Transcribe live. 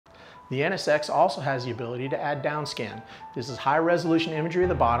The NSX also has the ability to add downscan. This is high resolution imagery at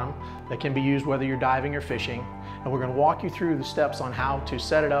the bottom that can be used whether you're diving or fishing. And we're going to walk you through the steps on how to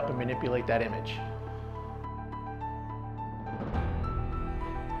set it up and manipulate that image.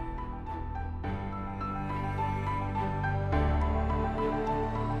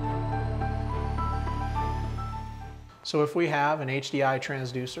 So if we have an HDI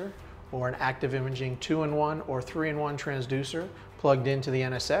transducer or an active imaging 2-in-1 or 3-in-1 transducer plugged into the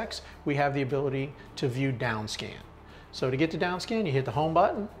NSX, we have the ability to view downscan. So to get to downscan, you hit the home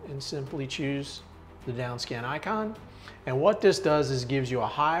button and simply choose the downscan icon. And what this does is gives you a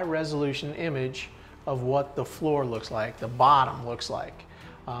high resolution image of what the floor looks like, the bottom looks like.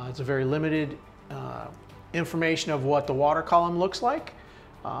 It's a very limited information of what the water column looks like.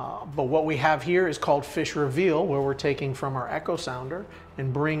 But what we have here is called FishReveal, where we're taking from our echo sounder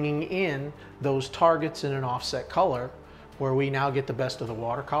and bringing in those targets in an offset color, where we now get the best of the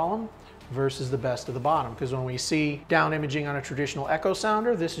water column versus the best of the bottom. Because when we see down imaging on a traditional echo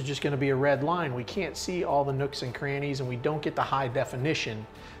sounder, this is just going to be a red line. We can't see all the nooks and crannies, and we don't get the high definition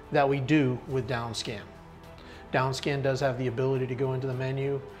that we do with downscan. Downscan does have the ability to go into the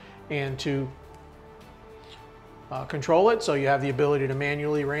menu and to control it, so you have the ability to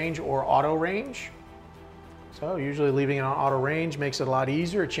manually range or auto range. So usually leaving it on auto range makes it a lot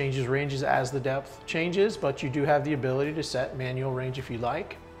easier. It changes ranges as the depth changes, but you do have the ability to set manual range if you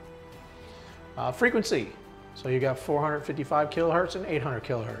like. Frequency, so you got 455 kilohertz and 800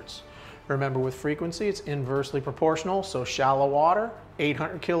 kilohertz. Remember, with frequency it's inversely proportional, so shallow water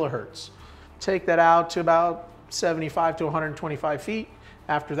 800 kilohertz. Take that out to about 75 to 125 feet.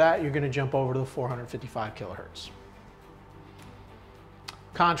 After that, you're going to jump over to the 455 kilohertz.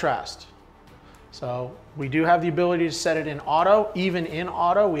 Contrast. So we do have the ability to set it in auto. Even in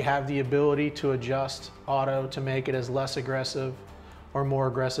auto, we have the ability to adjust auto to make it as less aggressive or more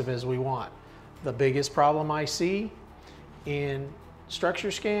aggressive as we want. The biggest problem I see in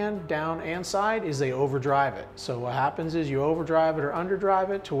structure scan, down and side, is they overdrive it. So what happens is you overdrive it or underdrive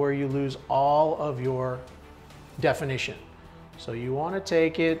it to where you lose all of your definition. So you want to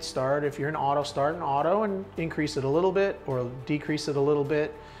take it, if you're in auto, start in auto and increase it a little bit or decrease it a little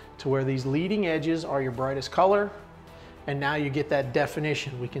bit to where these leading edges are your brightest color. And now you get that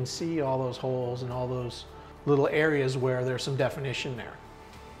definition. We can see all those holes and all those little areas where there's some definition there.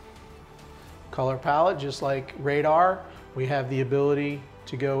 Color palette, just like radar, we have the ability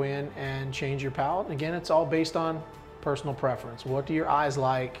to go in and change your palette. Again, it's all based on personal preference. What do your eyes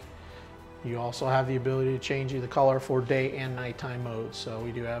like? You also have the ability to change the color for day and nighttime modes. So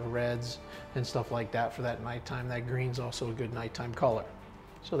we do have reds and stuff like that for that nighttime. That green's also a good nighttime color.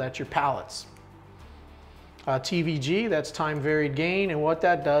 So that's your palettes. TVG, that's time varied gain, and what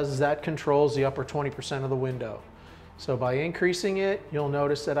that does is that controls the upper 20% of the window. So by increasing it, you'll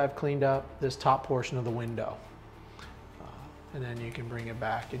notice that I've cleaned up this top portion of the window. And then you can bring it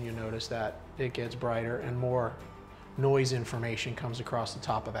back and you notice that it gets brighter and more noise information comes across the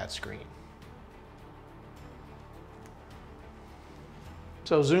top of that screen.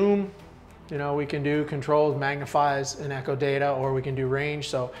 So zoom, we can do controls, magnifies and echo data, or we can do range.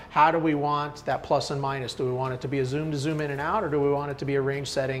 So how do we want that plus and minus? Do we want it to be a zoom to zoom in and out, or do we want it to be a range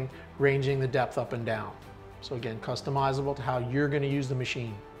setting, ranging the depth up and down? So again, customizable to how you're going to use the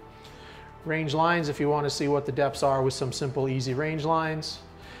machine. Range lines, if you want to see what the depths are with some simple, easy range lines.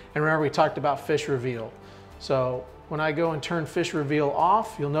 And remember, we talked about FishReveal. So when I go and turn FishReveal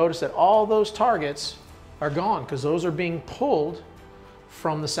off, you'll notice that all those targets are gone because those are being pulled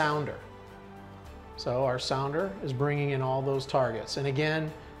from the sounder. So our sounder is bringing in all those targets. And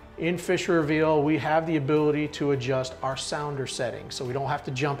again, in FishReveal, we have the ability to adjust our sounder settings. So we don't have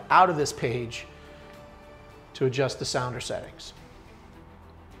to jump out of this page to adjust the sounder settings.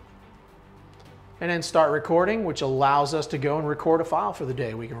 And then start recording, which allows us to go and record a file for the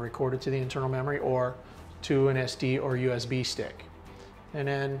day. We can record it to the internal memory or to an SD or USB stick. And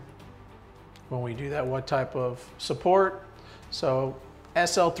then when we do that, what type of support? So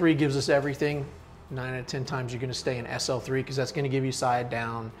SL3 gives us everything. 9 out of 10 times you're going to stay in SL3 because that's going to give you side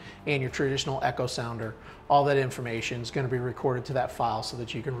down and your traditional echo sounder. All that information is going to be recorded to that file so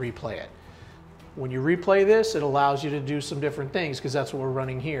that you can replay it. When you replay this, it allows you to do some different things because that's what we're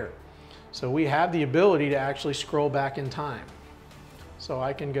running here. So we have the ability to actually scroll back in time. So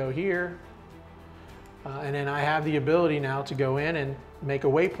I can go here and then I have the ability now to go in and make a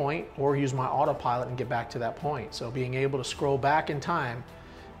waypoint or use my autopilot and get back to that point. So being able to scroll back in time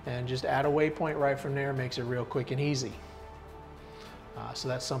and just add a waypoint right from there makes it real quick and easy. So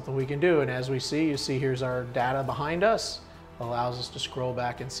that's something we can do. And as we see, you see here's our data behind us. Allows us to scroll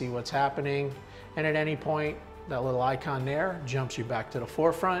back and see what's happening. And at any point, that little icon there jumps you back to the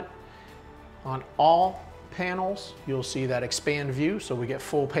forefront. On all panels, you'll see that expand view, so we get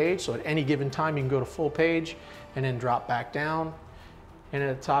full page. So at any given time, you can go to full page and then drop back down. And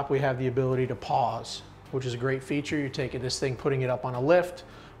at the top, we have the ability to pause, which is a great feature. You're taking this thing, putting it up on a lift,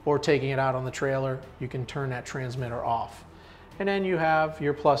 or taking it out on the trailer, you can turn that transmitter off. And then you have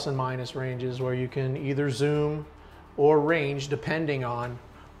your plus and minus ranges where you can either zoom or range depending on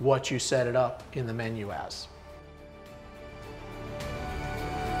what you set it up in the menu as.